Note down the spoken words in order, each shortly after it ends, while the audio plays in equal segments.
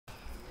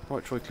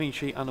Right, Troy, clean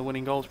sheet and a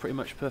winning goal is pretty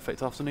much a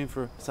perfect afternoon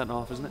for a centre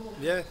half, isn't it?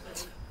 Yeah, you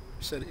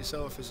said it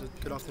yourself. It's a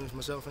good afternoon for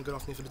myself and a good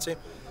afternoon for the team.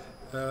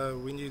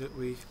 We knew that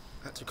we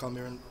had to come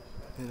here and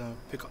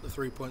pick up the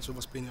 3 points of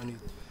us being the only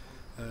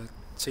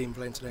team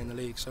playing today in the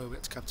league, so we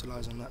had to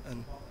capitalise on that,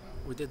 and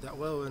we did that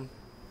well. And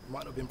it might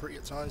not have been pretty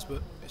at times,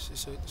 but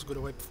it's a good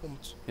away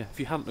performance. Yeah, if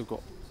you hadn't have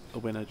got a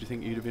winner, do you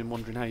think you'd have been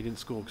wondering how you didn't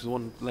score? Because the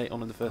one late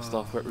on in the first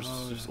half where it was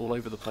just all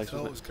over the place,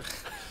 wasn't it?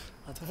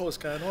 I don't know what's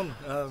going on.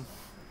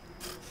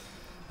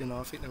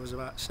 I think there was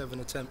about 7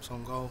 attempts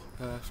on goal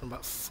from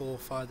about 4 or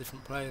 5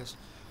 different players.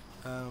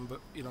 But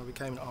we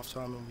came in at half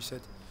time and we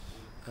said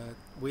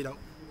we don't,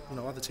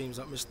 other teams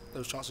don't miss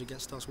those chances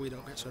against us. We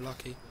don't get so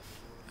lucky.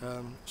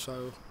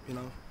 So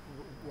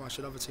why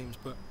should other teams?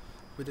 But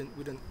we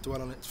didn't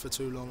dwell on it for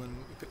too long, and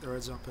we picked our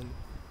heads up and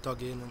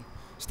dug in and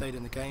stayed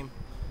in the game,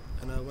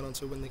 and went on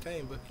to win the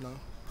game. But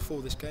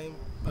before this game,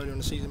 earlier in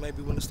the season, maybe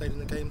we wouldn't have stayed in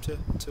the game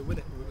to win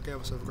it. We gave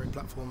ourselves a great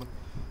platform, and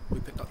we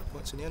picked up the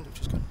points in the end,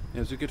 which is good. Yeah, it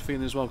was a good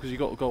feeling as well, because you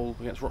got a goal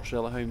against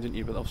Rochdale at home, didn't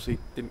you? But obviously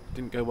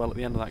didn't go well at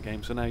the end of that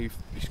game. So now you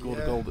scored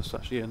a goal that's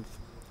actually earned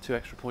 2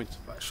 extra points.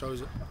 But it shows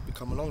that we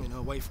come along,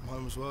 away from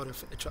home as well.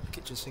 They chucked the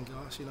kitchen sink at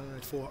us. They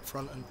had 4 up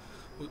front, and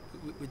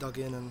we dug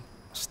in. And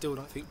I still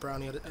don't think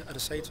Brownie had a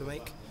save to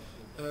make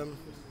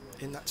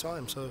in that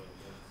time. So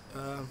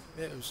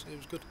it was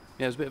good.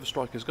 Yeah, it was a bit of a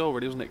striker's goal,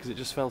 really, wasn't it? Because it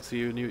just fell to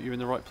you, and you were in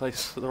the right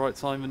place at the right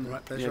time, and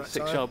right place, right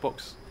 6-yard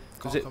box.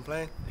 Can't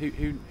complain.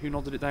 Who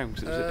nodded it down?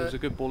 Because it was a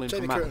good ball in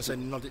from Matt. Jamie said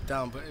he nodded it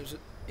down, but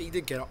he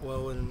did get up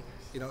well, and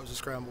it was a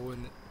scramble,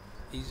 and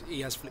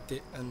he has flicked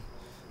it, and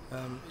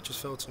it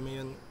just fell to me,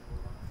 and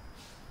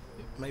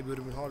it maybe would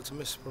have been harder to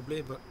miss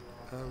probably, but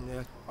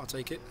I'll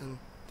take it, and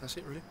that's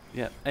it really.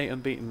 Yeah, 8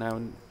 unbeaten now,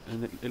 and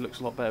it looks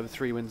a lot better with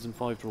 3 wins and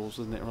 5 draws,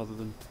 doesn't it, rather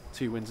than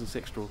 2 wins and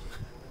 6 draws.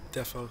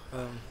 Defo.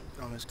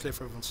 It's clear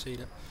for everyone to see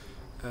that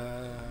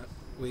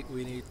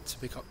we need to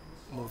pick up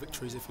more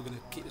victories if we're going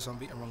to keep this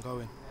unbeaten run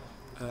going.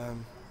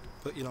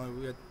 But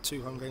we had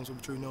 2 home games where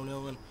we drew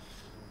 0-0, and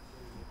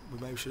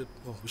we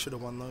should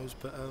have won those.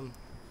 But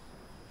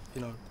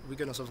we're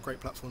giving ourselves a great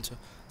platform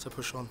to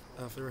push on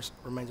for the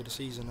remainder of the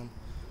season, and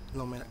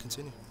long may that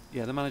continue.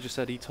 Yeah, the manager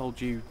said he told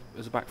you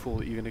as a back four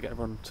that you're going to get a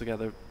run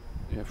together,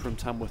 from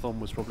Tamworth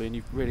onwards probably, and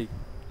you've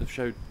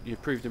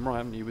proved him right,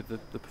 haven't you, with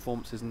the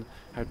performances and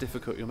how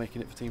difficult you're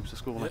making it for teams to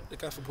score. Yeah, the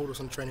gaffer pulled us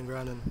on the training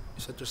ground and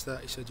he said just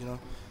that. He said,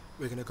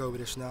 we're going to go with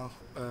this now.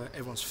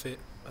 Everyone's fit.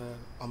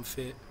 I'm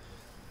fit.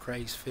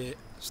 Craig's fit.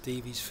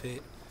 Stevie's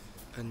fit,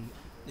 and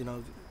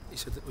he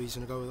said that he's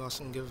going to go with us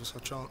and give us a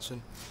chance.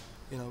 And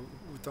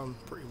we've done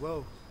pretty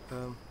well.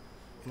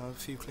 A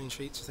few clean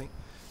sheets. I think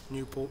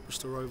Newport,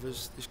 Bristol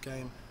Rovers this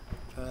game.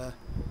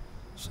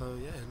 So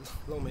yeah,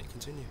 long may it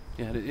continue.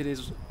 Yeah, it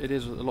is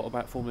a lot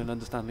about forming an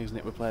understanding, isn't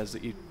it, with players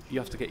that you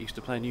have to get used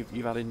to playing.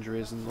 You've had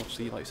injuries, and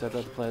obviously, like you said,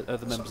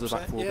 other members of the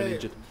back four have been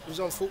injured. It was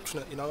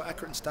unfortunate,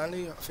 Accrington and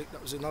Stanley. I think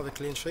that was another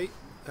clean sheet.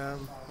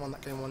 Won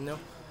that game 1-0.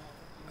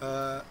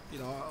 I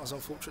was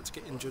unfortunate to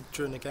get injured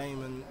during the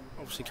game, and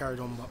obviously carried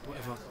on. But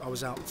whatever, I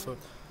was out for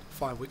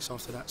 5 weeks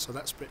after that, so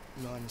that split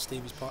mine and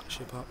Stevie's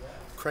partnership up.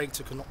 Craig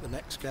took a knock the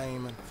next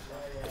game, and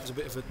it was a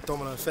bit of a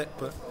domino effect.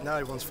 But now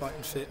everyone's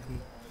fighting fit,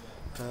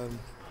 and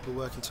we're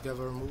working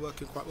together, and we're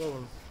working quite well,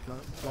 and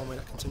long may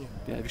that continue.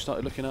 Yeah, have you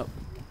started looking up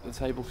the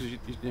table, because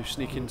you're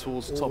sneaking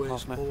towards the top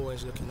half now?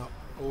 Always looking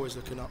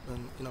up,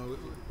 and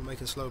we're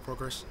making slow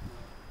progress,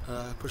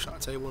 pushing out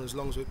the table, and as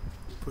long as we're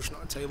pushing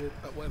out the table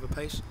at whatever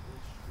pace,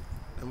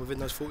 and within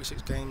those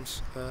 46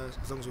 games,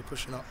 as long as we're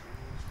pushing up,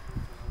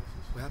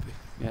 we're happy.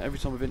 Yeah, every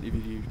time we've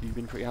interviewed you, you've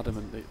been pretty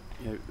adamant that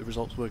the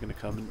results were going to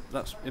come, and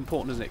that's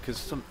important, isn't it?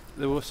 Because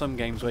there were some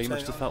games where you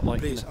must have felt like.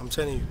 Please, I'm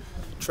telling you,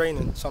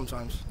 training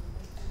sometimes.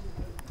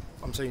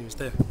 I'm telling you, it's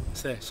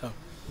there. So,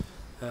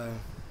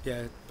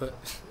 but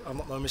I'm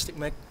not no mystic,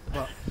 Meg.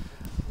 But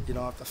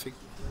I think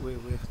we're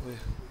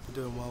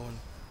doing well, and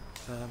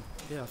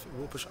I think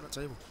we'll push up that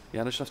table.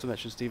 Yeah, and I just have to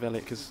mention Steve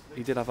Elliott, because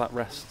he did have that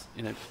rest,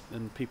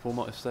 and people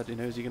might have said,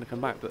 is he going to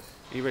come back? But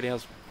he really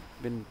has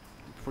been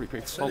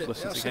pretty faultless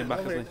since he came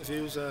back, hasn't he? If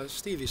he was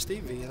Stevie,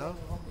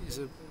 he's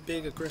a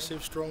big,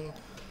 aggressive, strong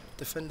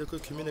defender,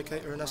 good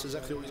communicator, and that's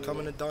exactly what he's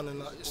come in and done.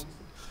 And it's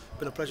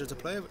been a pleasure to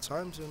play with at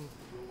times, and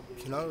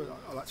I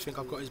like to think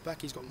I've got his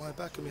back, he's got my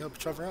back, and we help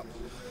each other out.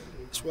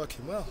 It's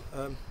working well,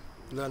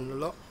 learning a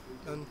lot,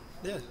 and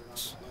yeah,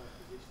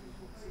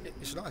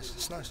 it's nice,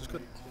 it's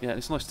good. Yeah,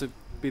 it's nice to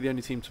be the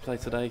only team to play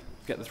today,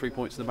 get the 3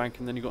 points in the bank,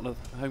 and then you've got another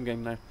home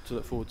game now to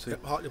look forward to.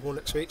 Yep, Hartlepool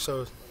next week,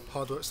 so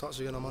hard work starts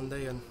again on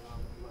Monday, and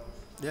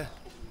yeah,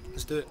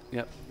 let's do it.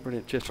 Yep,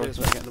 brilliant. Cheers for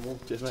getting the ball.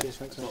 Cheers, mate. Cheers,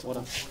 thanks. Well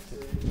done.